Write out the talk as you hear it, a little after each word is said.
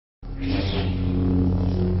RuneScape,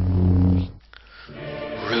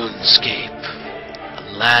 a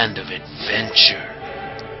land of adventure,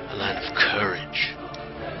 a land of courage,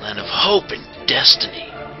 a land of hope and destiny.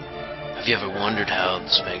 Have you ever wondered how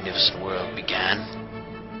this magnificent world began?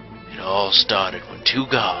 It all started when two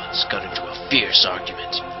gods got into a fierce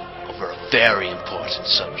argument over a very important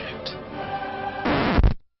subject.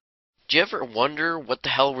 Do you ever wonder what the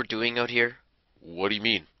hell we're doing out here? What do you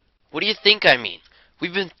mean? What do you think I mean?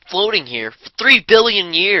 We've been floating here for 3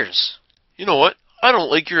 billion years. You know what? I don't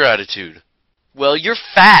like your attitude. Well, you're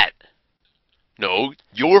fat. No,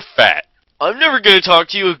 you're fat. I'm never gonna talk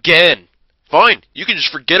to you again. Fine, you can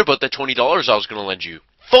just forget about that $20 I was gonna lend you.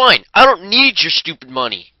 Fine, I don't need your stupid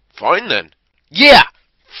money. Fine then. Yeah,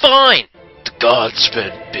 fine. The gods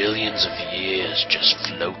spent billions of years just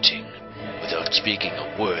floating, without speaking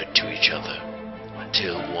a word to each other,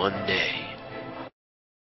 until one day.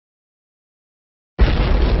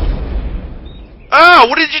 Ah,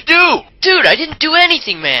 what did you do? Dude, I didn't do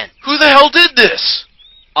anything, man. Who the hell did this?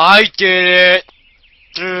 I did it.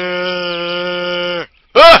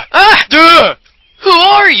 Who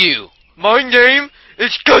are you? My name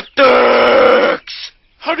is Guttix.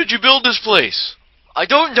 How did you build this place? I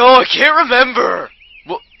don't know, I can't remember.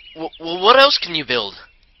 Well, what else can you build?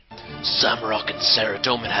 Samrock and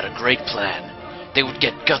Saradomin had a great plan. They would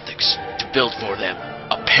get Guttix to build for them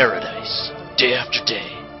a paradise. Day after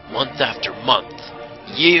day, month after month,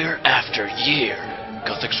 year after year,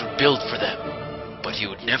 Guttix would build for them. But he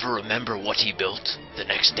would never remember what he built the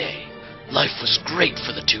next day. Life was great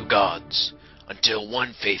for the two gods, until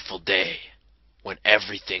one fateful day, when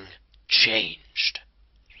everything changed.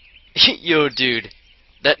 Yo, dude,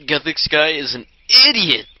 that Guttix guy is an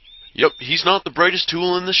idiot. Yep, he's not the brightest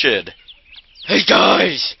tool in the shed. Hey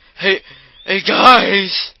guys! Hey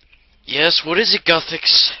guys! Yes, what is it,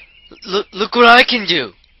 Guttix? Look what I can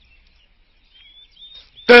do!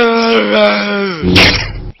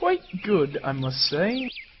 Quite good, I must say.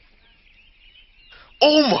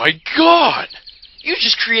 Oh my god! You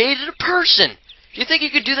just created a person! Do you think you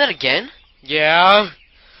could do that again? Yeah.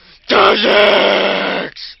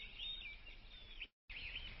 Guttix!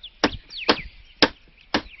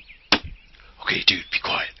 Okay, dude, be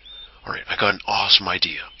quiet. Alright, I got an awesome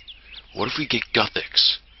idea. What if we get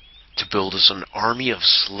Guttix to build us an army of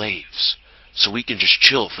slaves, so we can just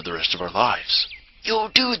chill for the rest of our lives? Yo,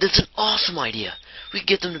 dude, that's an awesome idea. We could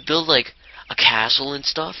get them to build, like, a castle and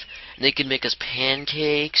stuff, and they could make us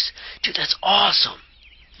pancakes. Dude, that's awesome.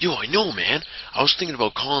 Yo, I know, man. I was thinking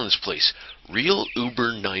about calling this place Real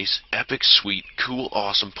Uber Nice Epic Sweet Cool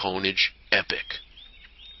Awesome Ponage Epic.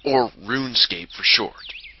 Or RuneScape for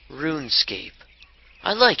short. RuneScape.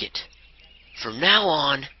 I like it. From now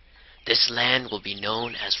on, this land will be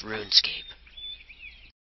known as RuneScape.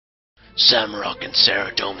 Samrock and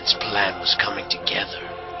Saradomin's plan was coming together.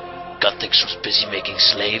 Guttix was busy making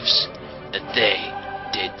slaves, and they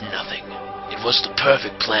did nothing. It was the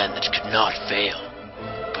perfect plan that could not fail.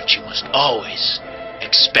 But you must always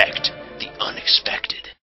expect the unexpected.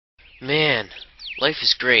 Man, life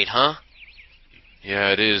is great, huh? Yeah,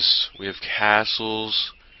 it is. We have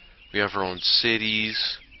castles, we have our own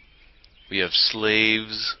cities, we have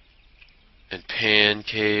slaves, and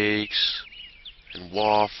pancakes, and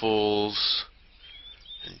waffles,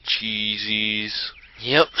 and cheesies.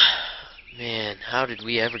 Yep. Man, how did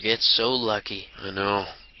we ever get so lucky? I know.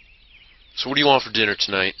 So what do you want for dinner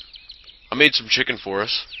tonight? I made some chicken for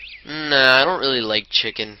us. Nah, I don't really like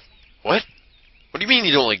chicken. What? What do you mean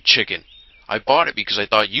you don't like chicken? I bought it because I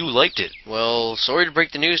thought you liked it. Well, sorry to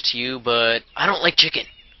break the news to you, but I don't like chicken.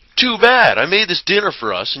 Too bad. I made this dinner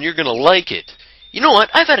for us and you're gonna like it. You know what?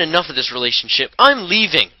 I've had enough of this relationship. I'm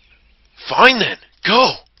leaving. Fine then.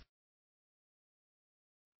 Go.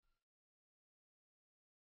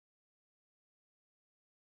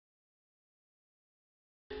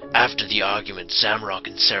 After the argument, Samrock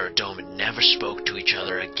and Saradomin never spoke to each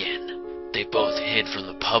other again. They both hid from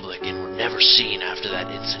the public and were never seen after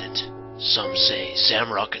that incident. Some say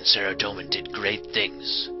Samrock and Saradomin did great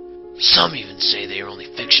things. Some even say they are only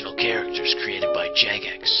fictional characters created by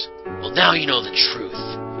Jagex. Well, now you know the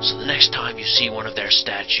truth, so the next time you see one of their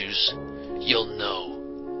statues, you'll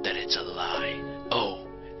know that it's a lie. Oh,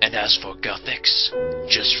 and as for Guttix,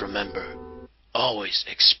 just remember, always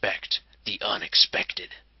expect the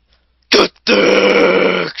unexpected.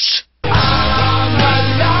 Guttix!